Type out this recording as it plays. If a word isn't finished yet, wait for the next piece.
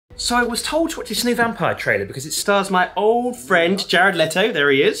So I was told to watch this new vampire trailer because it stars my old friend Jared Leto. There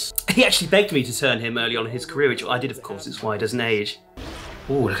he is. He actually begged me to turn him early on in his career, which I did, of course. It's why he doesn't age.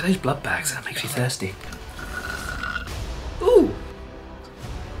 Ooh, look at those blood bags. That makes me thirsty. Ooh.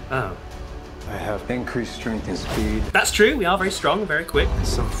 Oh. I have increased strength and speed. That's true. We are very strong, very quick.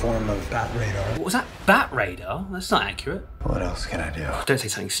 Some form of bat radar. What was that? Bat radar? That's not accurate. What else can I do? Don't say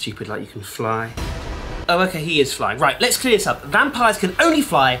something stupid like you can fly. Oh, okay, he is flying. Right, let's clear this up. Vampires can only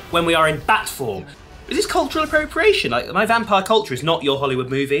fly when we are in bat form. Is this cultural appropriation? Like, my vampire culture is not your Hollywood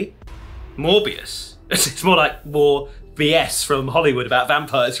movie. Morbius. It's more like more BS from Hollywood about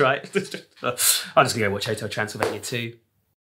vampires, right? I'm just gonna go watch Hotel Transylvania 2.